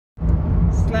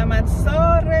Selamat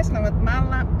sore, selamat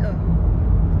malam.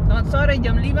 Selamat sore,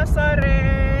 jam 5 sore.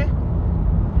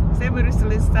 Saya baru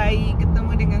selesai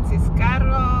ketemu dengan sis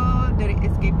Karol dari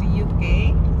Escape to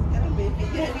UK.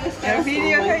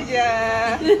 Video saja.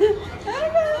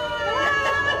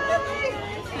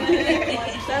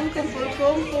 Sang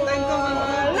kumpul-kumpul.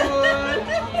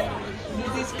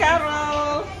 This is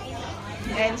Karol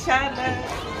and Shana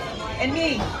and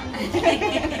me.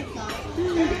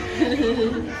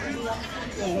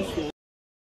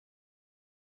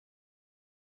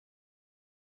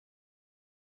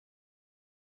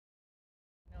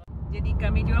 Jadi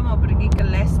kami juga mau pergi ke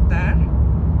Leicester.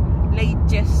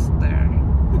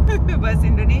 Bahasa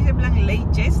Indonesia bilang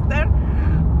Leicester,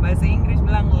 bahasa Inggris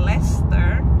bilang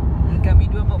Leicester. Jadi kami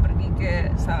dua mau pergi ke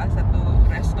salah satu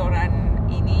restoran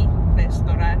ini,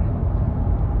 restoran.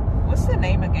 What's the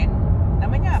name again?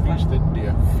 Namanya apa? Feast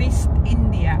India. Feast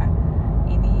India.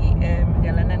 Ini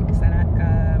perjalanan ke sana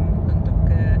untuk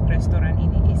ke restoran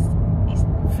ini is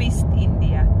Feast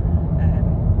India.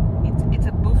 It's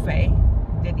a buffet.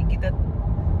 Jadi kita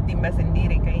timbah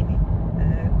sendiri kayak ini.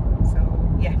 So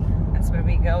yeah, that's where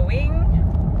we going.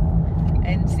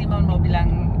 And Simon mau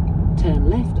bilang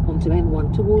Turn left onto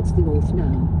M1 towards the north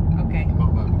now. Okay.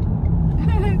 Not that.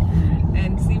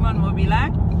 And Simon mau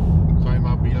bilang Saya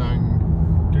mau bilang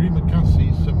terima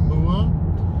kasih semua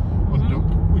untuk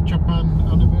ucapan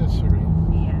anniversary.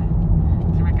 iya.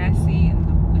 Terima kasih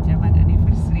untuk ucapan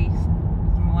anniversary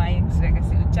semua yang sudah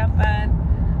kasih ucapan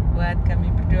buat kami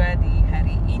berdua di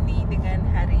hari ini dengan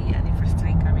hari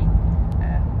anniversary kami,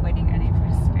 wedding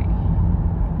anniversary.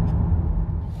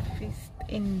 Feast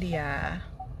India.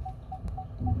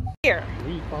 Here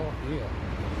We are here.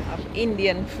 of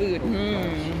Indian food.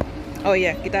 Oh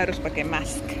ya, kita harus pakai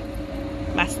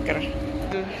masker.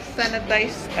 To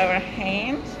sanitize our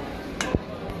hands.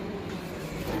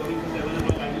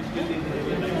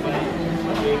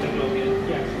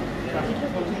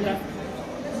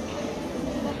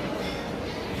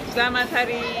 Selamat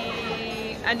hari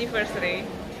anniversary.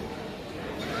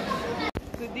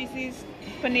 So this is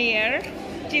paneer,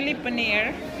 chili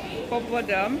paneer,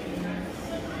 popodom,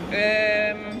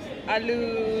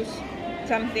 lalu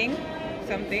something.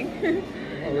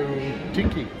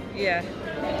 Tiki. Yeah.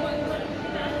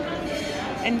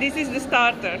 And this is the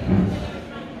starter.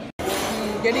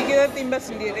 Jadi kita timbah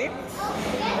sendiri.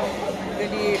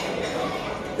 Jadi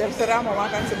terserah mau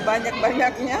makan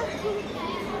sebanyak-banyaknya.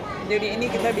 Jadi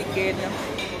ini kita bikin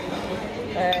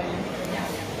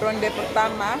ronde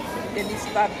pertama. Jadi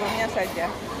starternya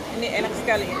saja. Ini enak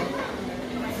sekali ini.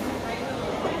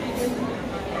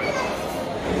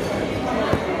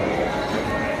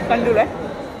 Makan dulu ya.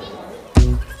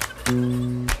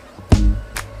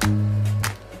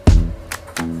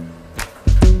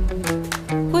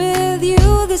 With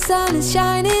you the sun is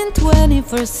shining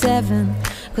 24/7.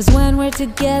 Cause when we're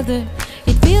together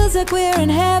it feels like we're in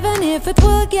heaven. If it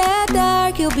will get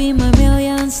dark you'll be my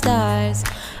million stars.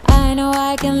 I know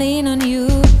I can lean on you.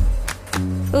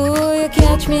 Ooh, you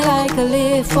catch me like a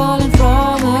leaf falling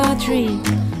from a tree.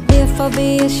 If I'll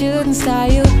be a shooting star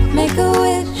you make a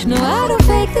wish. No, I don't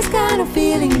fake this kind of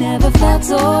feeling, never felt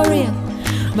so real.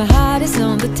 My heart is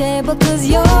on the table cause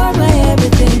you're my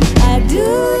everything. I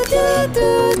do,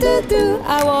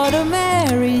 I wanna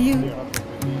marry you.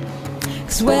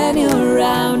 Cause when you're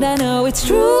around I know it's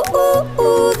true.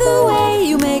 The way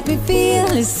you make me feel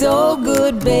is so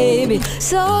good, baby.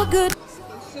 So good.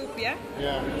 Sup ya.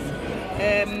 Yeah.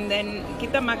 Dan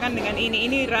kita makan dengan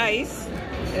ini rice.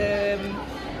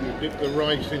 You dip the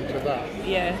rice into that.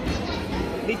 Ya,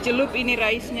 dicelup ini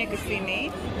rice-nya ke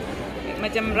sini,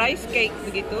 macam rice cake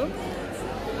begitu.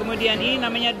 Kemudian ini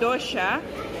namanya dosha.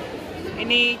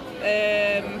 Ini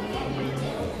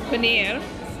paneer.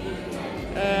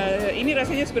 Ini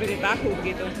rasanya seperti tahu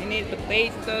begitu. Ini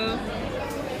potato.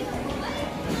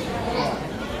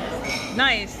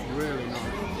 Nice. Really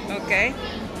nice. Okay.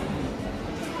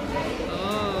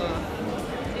 Oh,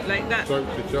 like that.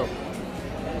 Soaks it up.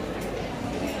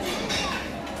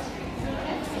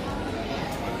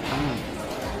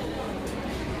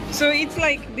 So it's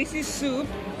like this is soup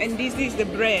and this is the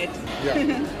bread.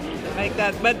 Yeah. Like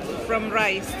that, but from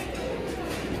rice.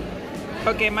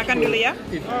 Okay, makan dulu ya.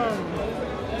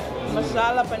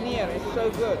 Masala paneer is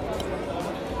so good.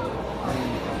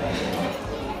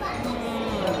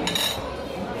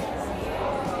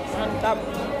 Mantap.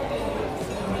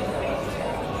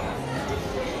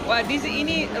 Wah,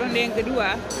 ini ronde yang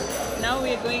kedua. Now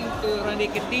we're going to ronde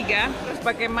ketiga. Terus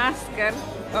pakai masker.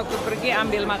 Waktu pergi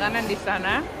ambil makanan di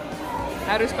sana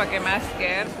harus pakai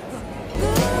masker.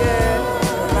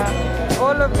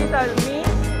 All of these are meat.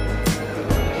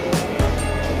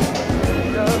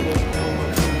 So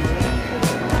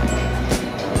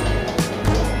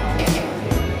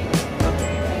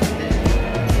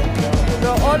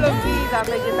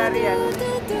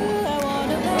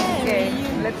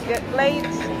get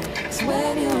plates.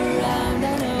 When you're around,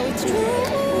 I know it's true.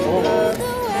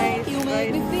 The way you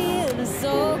make me feel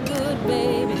so good,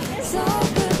 baby. So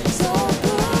good, so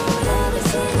good. Every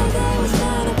single day was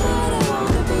kind of good. I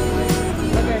wanna be with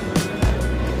you. Okay.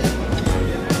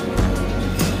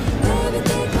 Baby,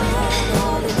 take my hand,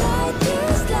 hold it tight,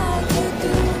 just like you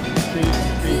do.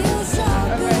 Feel so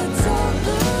good, so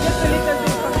good. Just a little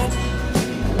bit for me.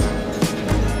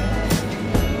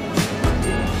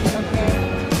 Okay. Okay.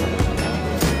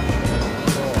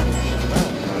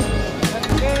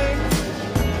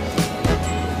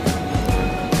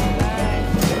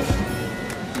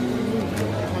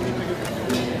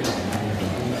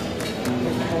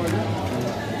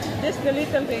 Just a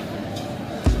little bit.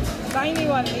 Tiny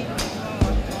one.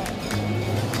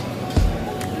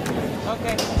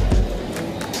 Okay.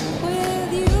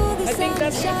 With you, the I think sun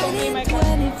that's is it for me, shining my God.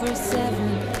 24/7.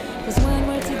 'Cause when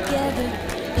we're together,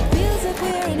 it feels like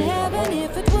we're in heaven.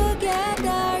 If it will get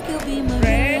dark, you'll be my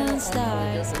Red. million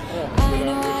stars. I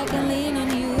know I can lean on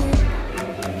you.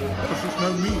 Because there's no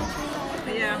meat.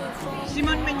 Yeah.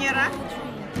 Simon menyerah.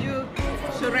 You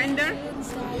surrender.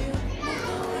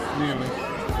 Nearly.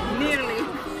 Nearly.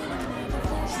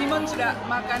 Simon sudah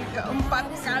makan keempat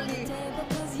kali.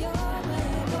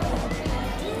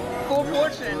 4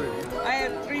 portion. I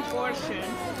have 3 portion.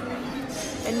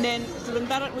 And then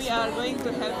sebentar we are going to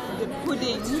have the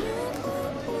pudding.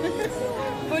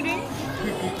 Pudding?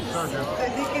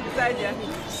 Sedikit saja.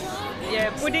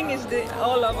 Yeah, pudding is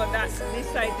all over that. This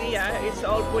side, yeah, it's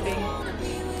all pudding.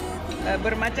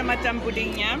 Bermacam-macam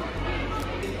pudingnya.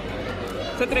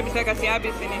 Saya tidak bisa kasih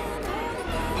habis ini.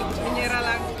 Menyerah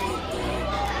langsung.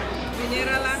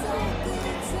 Menyerah langsung.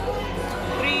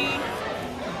 3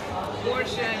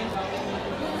 portion.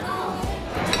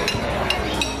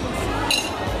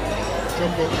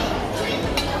 Jumbo.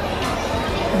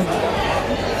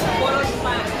 Poros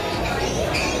pan.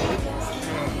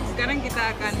 Sekarang kita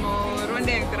akan mau ronde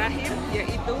yang terakhir,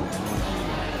 yaitu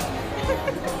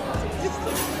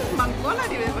mangkola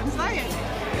di depan saya.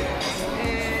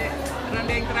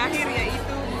 Ronde yang terakhir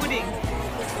yaitu pudding.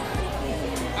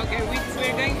 Okay,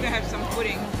 we're going to have some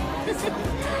pudding.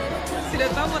 Tidak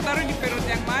tahu mau taruh di perut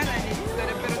yang mana nih.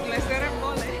 Ada perut Leicester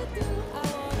boleh.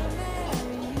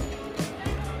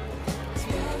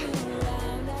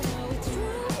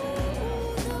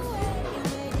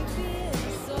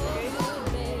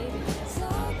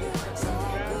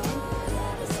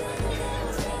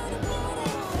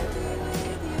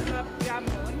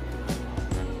 Jamun,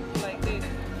 like this.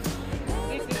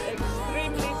 This is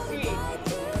extremely sweet.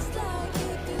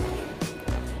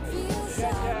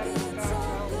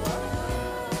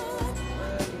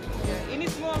 Ini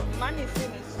semua manis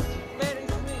ini, very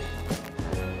sweet.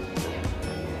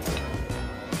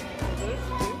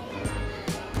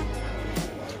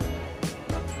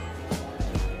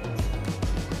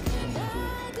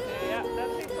 Yeah,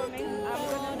 that's it for me. I'm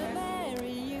gonna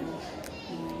marry you.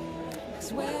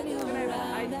 'Cause when you're have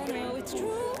around, I ice cream. know it's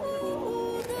true.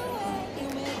 The way you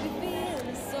make me feel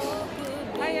is so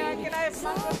good, Hiya, baby. can I have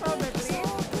mango sorbet,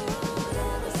 please?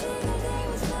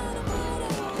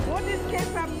 What is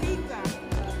queso pizza?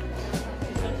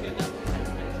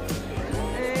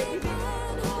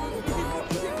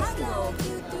 Is it mango?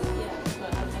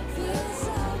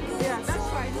 Yeah, that's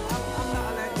fine. I'm not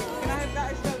allergic. Can I have that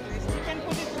as well, please? You can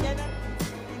put it together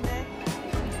in there.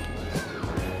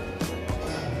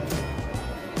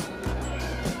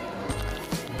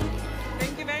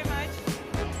 Thank you very much.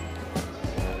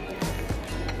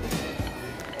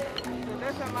 So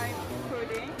those are my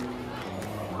pudding.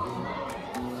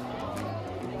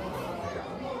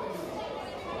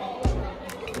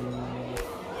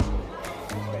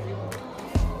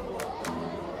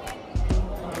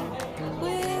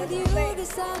 With you, the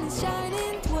sun is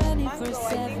shining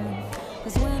 24/7.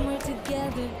 'Cause when we're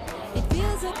together, it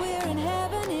feels like we're in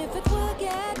heaven. If it will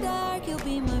get dark, you'll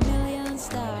be my million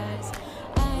stars.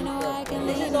 I know I can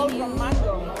This lean is all on you. from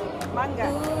mango. Manga.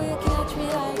 Oh, you catch me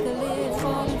like a leaf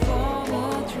falling from a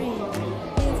tree.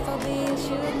 If I'll be a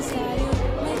shooting star, you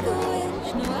make a wish.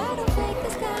 No, I don't fake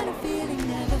this kind of feeling.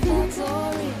 Never felt so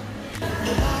real.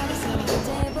 The heart is on the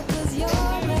table 'cause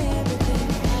you're everything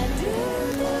I do.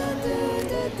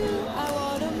 I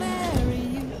wanna marry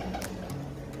you.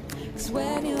 'Cause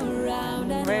when you're around,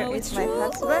 I Where know is it's my true.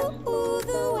 husband? Ooh,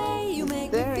 the way you make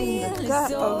me There in the feel car is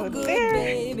so over good, there.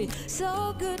 baby.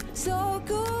 So good, so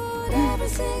good.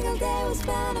 Every single day we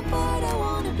spend apart. I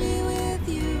wanna be with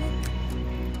you.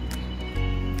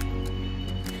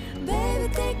 Baby,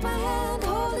 take my hand,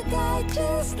 hold it tight,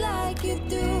 just like you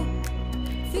do.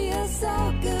 Feels so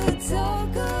good, so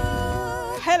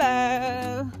good.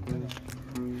 Hello.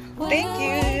 Thank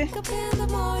you.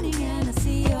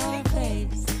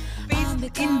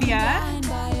 Feast India.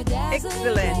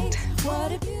 Excellent.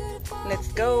 Let's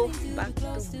go back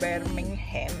to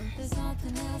Birmingham.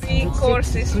 3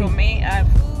 courses for me. I've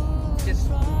just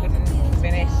couldn't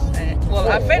finish.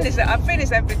 Well, I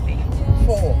finished everything.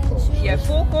 4 courses. Yeah,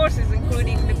 4 courses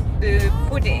including the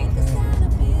pudding.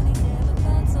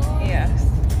 Yes.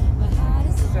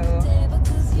 So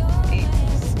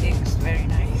it's very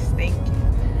nice. Thank you.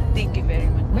 Thank you very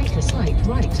much. Make a slight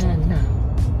right turn now.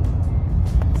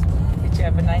 Did you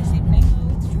have a nice evening?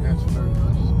 Yes, very nice.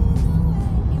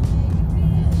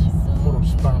 Full of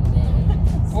spam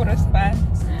there. For a span.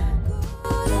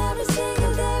 Every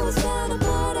single day was kind of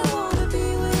what I wanna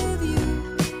be with you.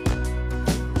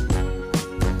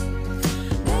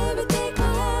 Baby, take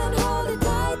my hand, hold it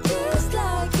tight, just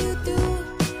like you do.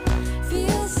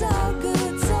 Feels so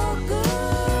good, so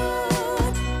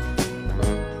good.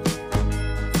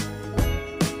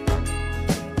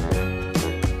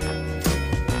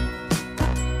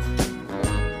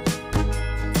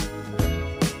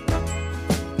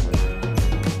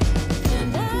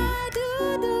 And I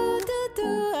do,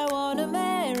 I wanna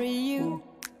marry you.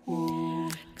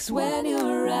 'Cause when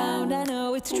you're around, I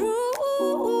know it's true.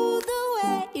 The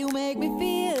way you make me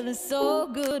feel is so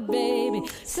good, baby,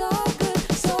 so good.